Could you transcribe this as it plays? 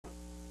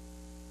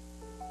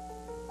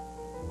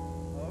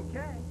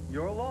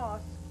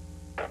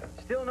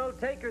Still no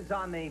takers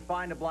on the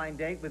Find a Blind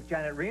Date with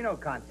Janet Reno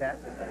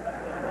contest.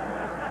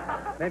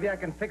 Maybe I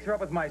can fix her up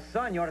with my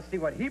son. You ought to see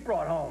what he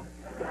brought home.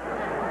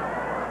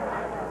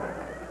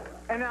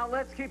 And now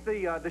let's keep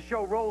the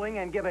show rolling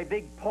and give a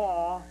big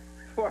paw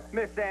for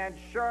Miss Ann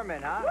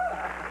Sherman, huh?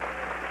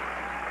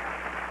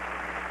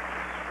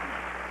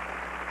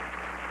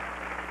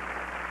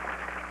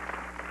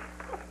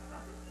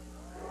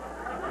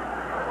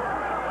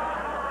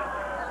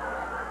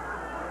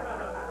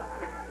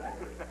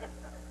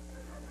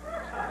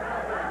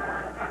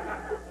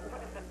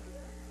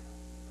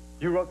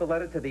 You wrote the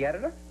letter to the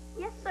editor?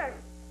 Yes, sir.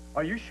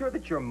 Are you sure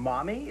that your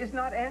mommy is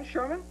not Ann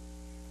Sherman?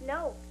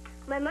 No.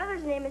 My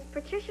mother's name is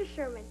Patricia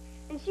Sherman,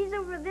 and she's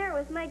over there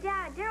with my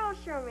dad, Daryl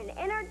Sherman,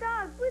 and our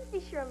dog,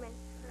 Bootsy Sherman.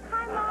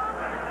 Hi, Mom.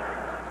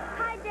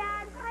 Hi,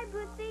 Dad. Hi,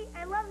 Bootsy.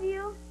 I love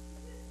you.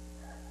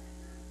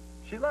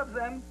 She loves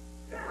them.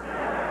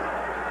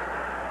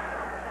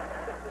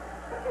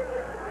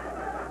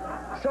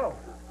 So,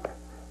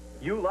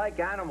 you like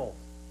animals?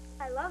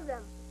 I love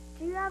them.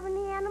 Do you have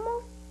any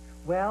animals?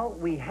 Well,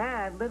 we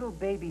had little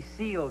baby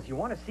seals. You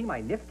want to see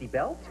my nifty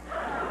belt? I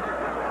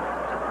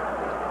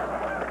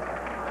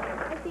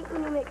think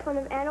when you make fun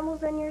of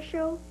animals on your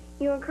show,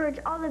 you encourage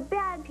all the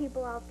bad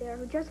people out there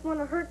who just want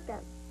to hurt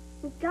them.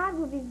 And God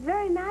will be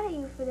very mad at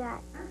you for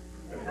that.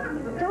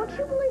 Don't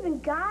you believe in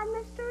God,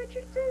 Mr.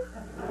 Richardson?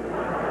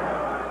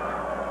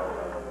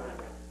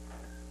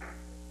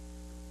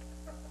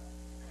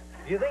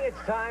 Do you think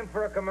it's time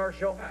for a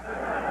commercial?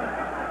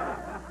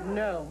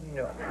 No.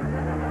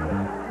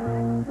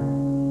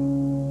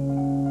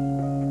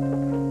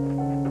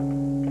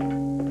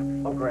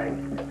 Oh, Greg,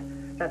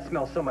 that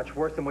smells so much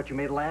worse than what you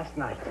made last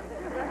night.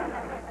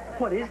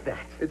 What is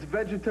that? It's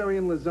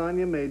vegetarian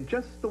lasagna made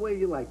just the way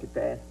you like it,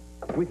 Dad.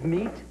 With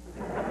meat?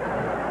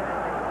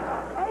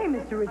 Hey,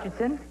 Mr.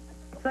 Richardson.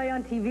 Saw you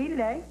on TV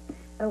today.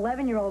 An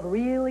 11-year-old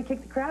really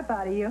kicked the crap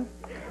out of you.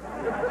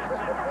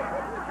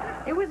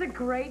 It was a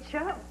great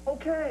show.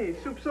 Okay,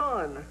 soup's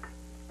on.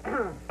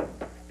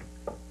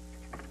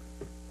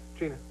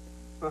 Gina.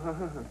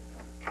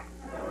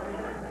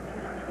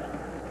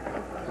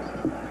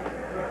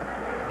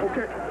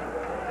 Okay,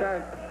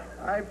 Dad,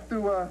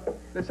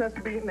 this has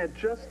to be eaten at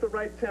just the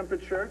right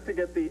temperature to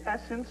get the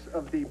essence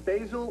of the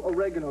basil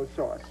oregano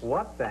sauce.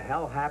 What the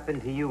hell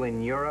happened to you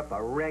in Europe?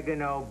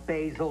 Oregano,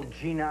 basil,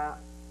 Gina?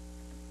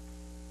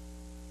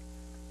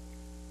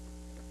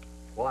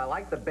 Well, I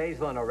like the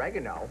basil and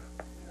oregano.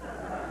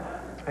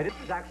 And this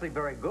is actually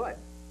very good.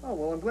 Oh,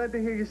 well, I'm glad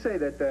to hear you say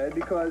that, Dad,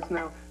 because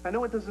now, I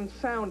know it doesn't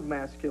sound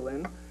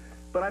masculine,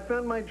 but I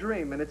found my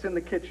dream, and it's in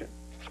the kitchen.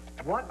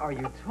 What are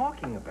you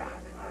talking about?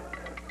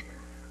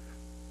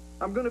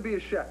 I'm going to be a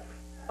chef.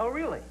 Oh,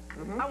 really?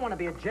 I want to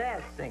be a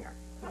jazz singer.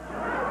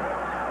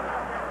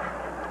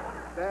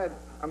 Dad,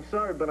 I'm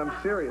sorry, but I'm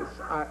serious.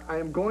 I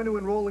am going to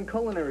enroll in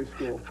culinary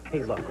school.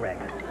 Hey, look, Greg.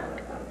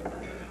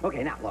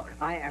 Okay, now, look,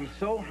 I am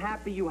so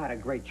happy you had a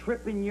great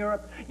trip in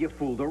Europe. You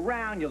fooled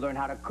around, you learned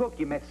how to cook,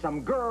 you met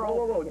some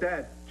girl. Whoa,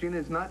 Dad. Gina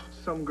is not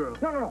some girl.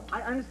 No,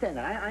 I understand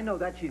that. I know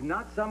that she's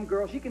not some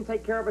girl. She can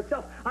take care of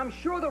herself. I'm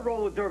sure the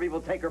roller derby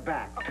will take her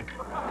back.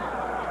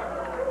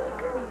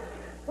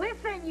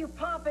 Listen, you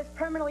pompous,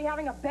 permanently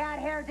having a bad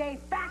hair day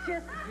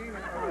fascist. Gina,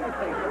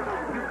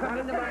 you come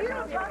into my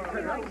house,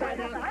 turn upside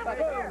down,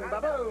 ba-boom,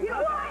 ba-boom.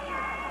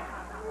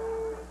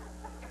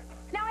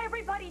 Now,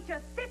 everybody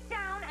just sit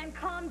down and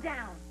calm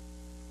down.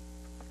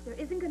 There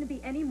isn't going to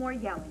be any more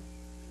yelling.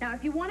 Now,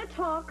 if you want to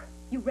talk,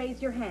 you raise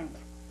your hand.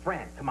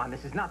 Fran, come on,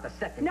 this is not the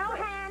second. No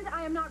hand.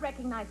 I am not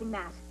recognizing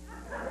that.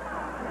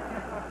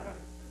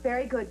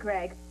 Very good,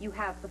 Greg. You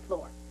have the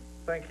floor.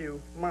 Thank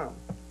you, Mom.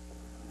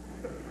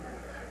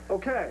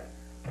 Okay.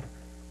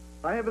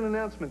 I have an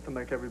announcement to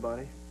make,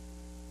 everybody.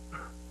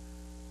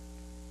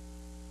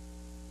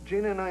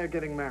 Gina and I are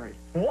getting married.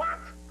 What?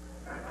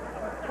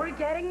 We're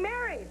getting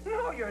married.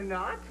 No, you're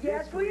not.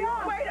 Yes, we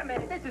are. Wait a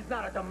minute. This is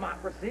not a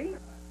democracy.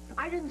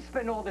 I didn't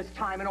spend all this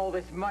time and all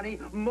this money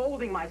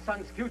molding my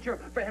son's future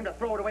for him to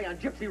throw it away on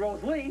Gypsy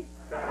Rose Lee.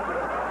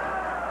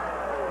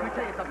 Let me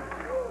tell you something.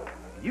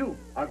 You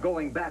are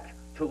going back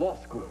to law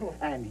school,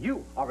 and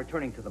you are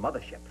returning to the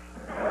mothership.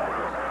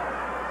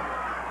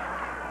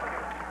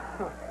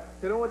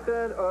 You know what,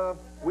 Dad?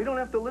 We don't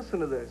have to listen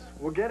to this.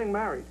 We're getting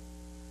married.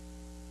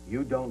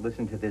 You don't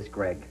listen to this,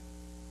 Greg,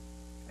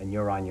 and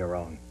you're on your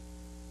own.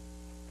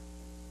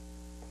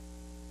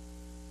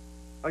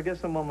 I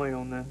guess I'm on my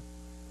own then.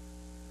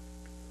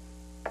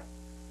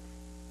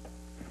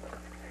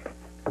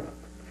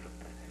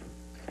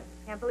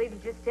 Can't believe you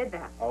just did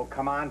that. Oh,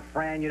 come on,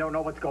 Fran. You don't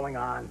know what's going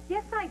on.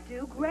 Yes, I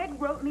do. Greg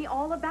wrote me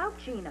all about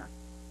Gina.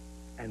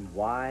 And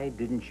why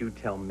didn't you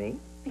tell me?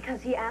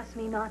 Because he asked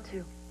me not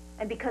to.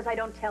 And because I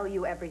don't tell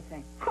you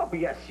everything. Oh,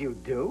 yes, you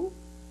do.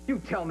 You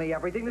tell me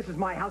everything. This is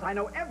my house. I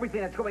know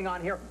everything that's going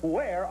on here.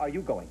 Where are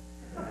you going?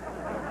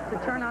 To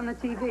turn on the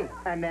TV.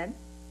 And then?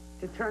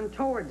 To turn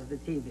towards the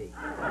TV.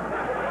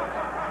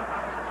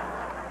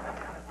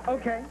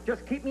 Okay,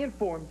 just keep me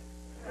informed.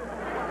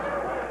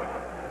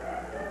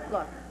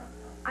 Look,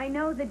 I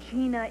know that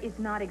Gina is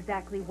not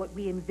exactly what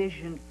we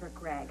envisioned for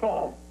Greg.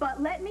 Oh.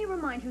 But let me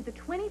remind you that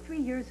 23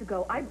 years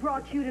ago, I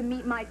brought you to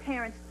meet my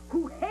parents,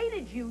 who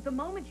hated you the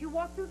moment you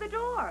walked through the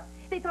door.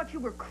 They thought you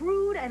were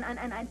crude and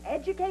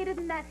uneducated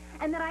and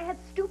that I had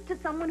stooped to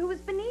someone who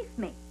was beneath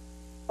me.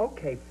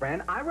 Okay,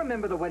 friend, I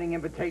remember the wedding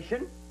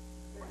invitation.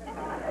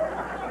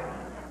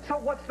 So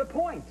what's the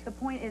point? The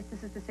point is,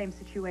 this is the same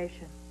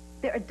situation.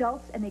 They're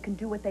adults and they can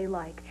do what they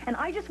like. And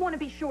I just want to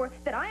be sure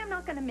that I am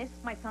not going to miss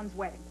my son's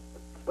wedding.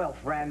 Well,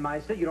 Fran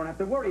Meister, you don't have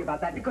to worry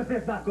about that because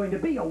there's not going to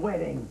be a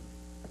wedding.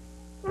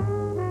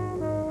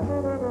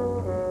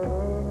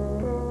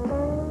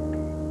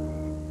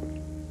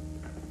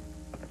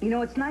 You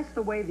know, it's nice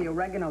the way the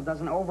oregano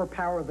doesn't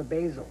overpower the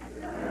basil.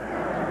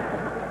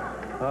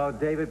 Oh,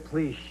 David,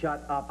 please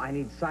shut up. I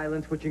need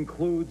silence, which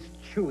includes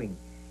chewing.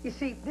 You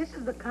see, this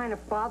is the kind of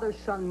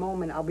father-son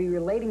moment I'll be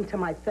relating to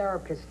my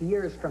therapist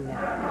years from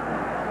now.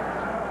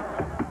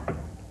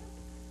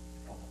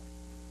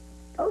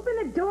 Open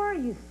the door,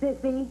 you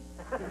sissy.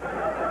 I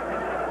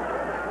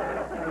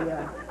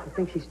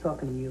think she's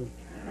talking to you.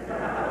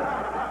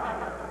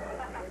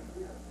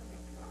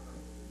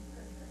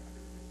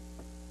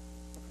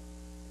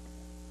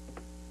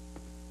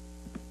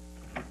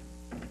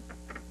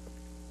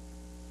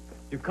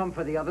 You come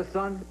for the other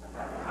son?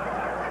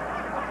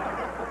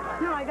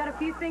 No, I got a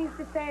few things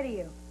to say to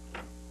you.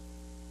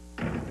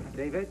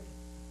 David,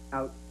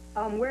 out.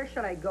 Where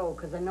should I go?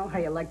 Because I know how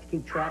you like to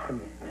keep track of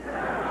me.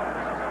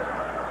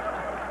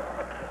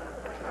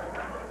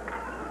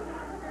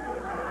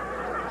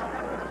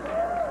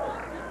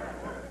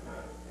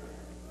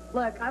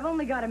 Look, I've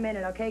only got a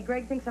minute, okay?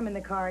 Greg thinks I'm in the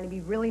car, and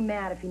he'd be really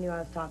mad if he knew I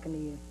was talking to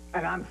you.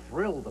 And I'm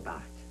thrilled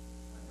about it.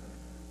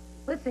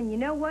 Listen, you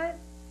know what?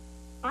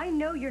 I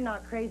know you're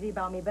not crazy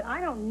about me, but I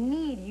don't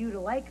need you to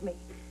like me.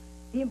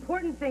 The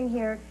important thing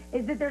here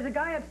is that there's a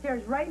guy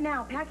upstairs right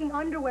now packing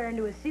underwear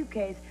into a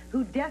suitcase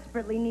who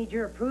desperately needs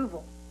your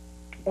approval.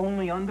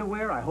 Only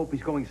underwear? I hope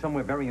he's going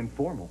somewhere very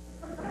informal.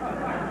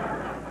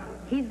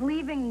 He's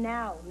leaving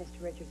now,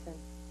 Mr. Richardson.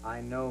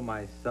 I know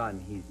my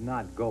son. He's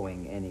not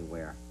going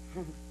anywhere.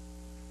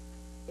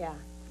 Yeah.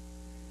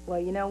 Well,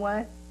 you know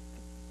what?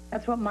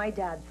 That's what my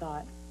dad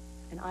thought,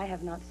 and I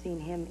have not seen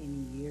him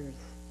in years.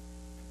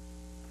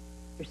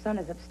 Your son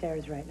is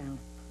upstairs right now.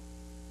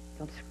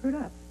 Don't screw it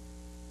up.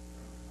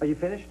 Are you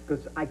finished?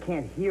 Because I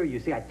can't hear you.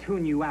 See, I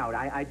tune you out.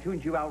 I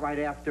tuned you out right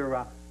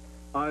after,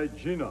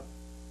 Gina.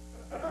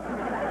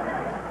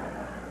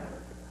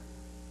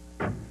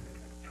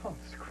 Don't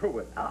screw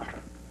it up.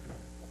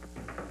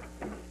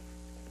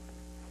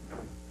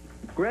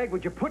 Greg,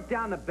 would you put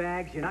down the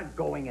bags? You're not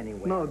going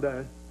anywhere. No,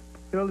 Dad.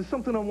 You know, there's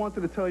something I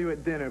wanted to tell you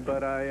at dinner,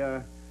 but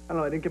I don't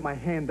know, I didn't get my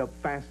hand up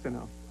fast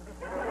enough.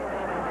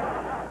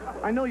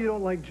 I know you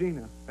don't like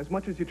Gina, as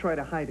much as you try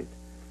to hide it.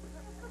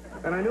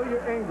 And I know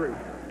you're angry.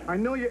 I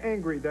know you're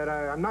angry that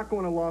I'm not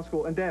going to law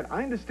school. And, Dad,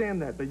 I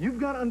understand that, but you've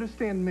got to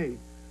understand me.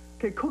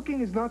 Okay, cooking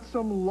is not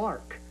some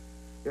lark.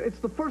 It's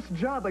the first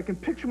job I can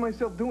picture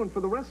myself doing for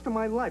the rest of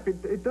my life.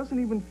 It doesn't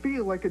even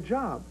feel like a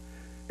job,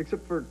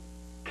 except for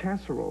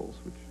casseroles,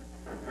 which...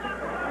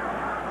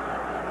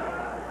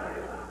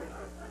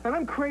 And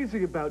I'm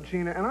crazy about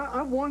Gina, and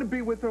I want to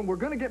be with her, and we're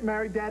going to get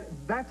married, Dad.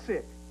 That's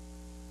it.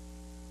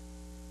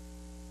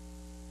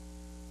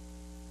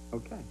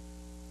 Okay.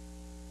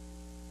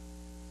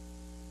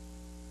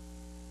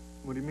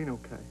 What do you mean,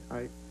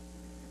 okay?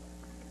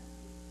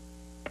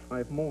 I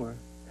have more.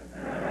 I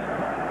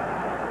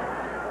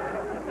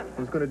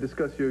was going to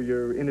discuss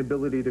your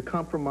inability to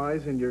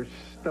compromise and your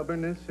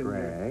stubbornness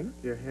and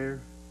your hair.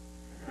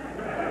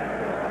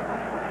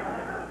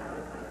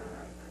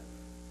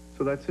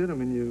 So that's it. I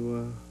mean,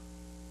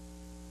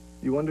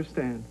 you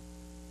understand.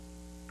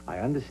 I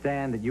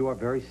understand that you are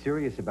very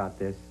serious about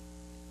this.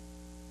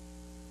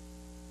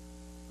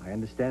 I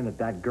understand that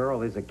that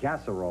girl is a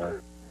casserole.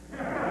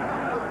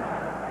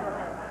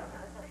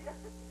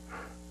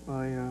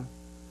 I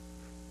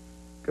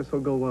guess I'll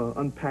go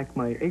unpack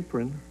my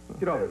apron.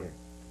 Get over here.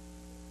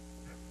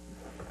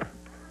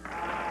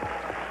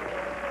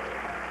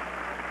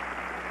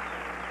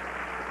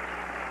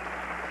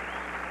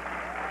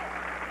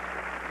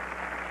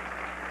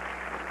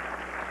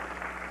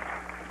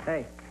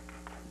 Hey,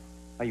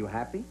 are you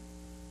happy?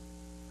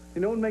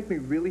 You know what would make me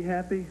really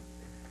happy?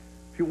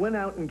 If you went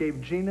out and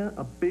gave Gina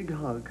a big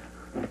hug.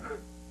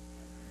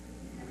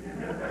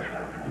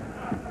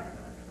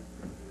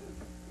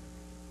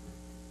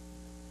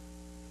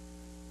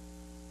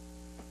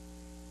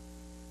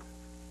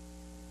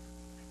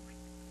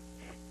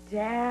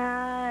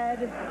 Dad.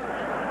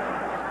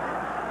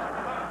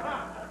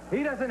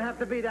 He doesn't have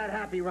to be that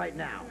happy right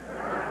now.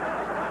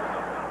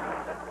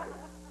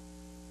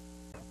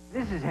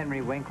 This is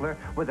Henry Winkler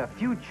with a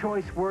few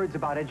choice words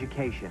about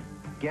education.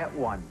 Get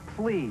one,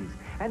 please.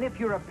 And if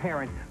you're a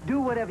parent, do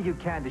whatever you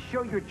can to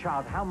show your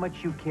child how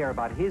much you care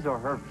about his or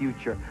her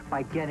future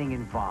by getting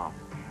involved.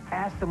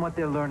 Ask them what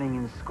they're learning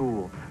in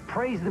school.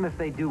 Praise them if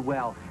they do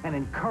well, and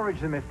encourage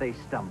them if they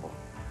stumble.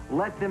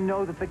 Let them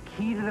know that the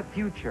key to the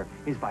future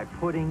is by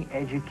putting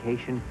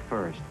education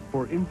first.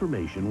 For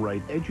information,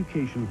 write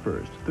Education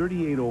First,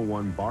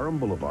 3801 Barham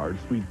Boulevard,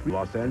 Suite 3,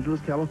 Los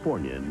Angeles,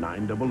 California,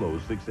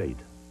 90068.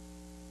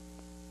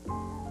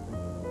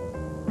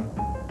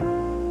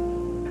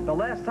 The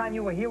last time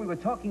you were here, we were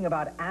talking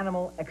about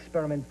animal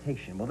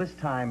experimentation. Well, this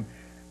time,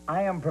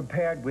 I am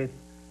prepared with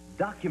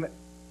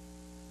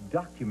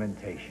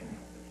documentation.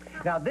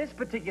 Now, this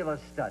particular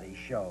study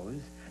shows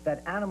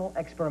that animal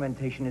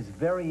experimentation is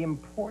very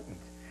important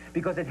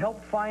because it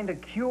helped find a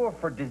cure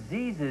for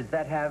diseases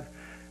that have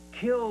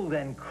killed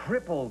and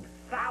crippled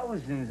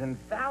thousands and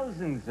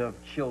thousands of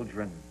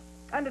children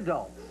and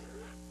adults.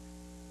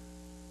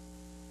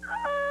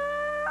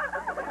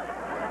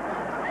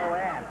 Oh,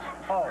 Ann.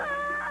 Oh.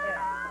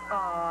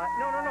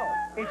 No.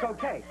 It's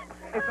okay.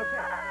 It's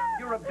okay.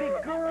 You're a big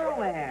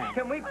girl, Ann.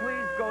 Can we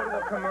please go to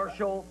a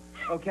commercial,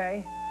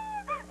 okay?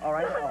 All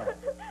right? Oh.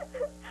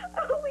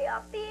 Are we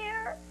off the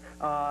air?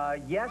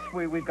 Yes,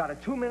 we've got a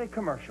 2-minute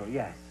commercial,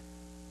 yes.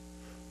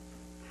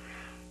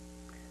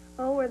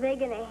 Oh, are they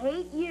gonna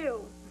hate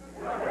you?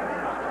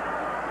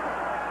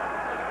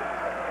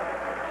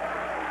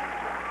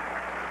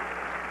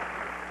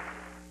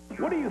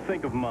 What do you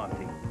think of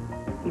Monty?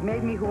 He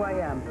made me who I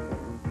am,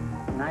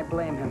 and I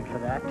blame him for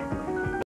that.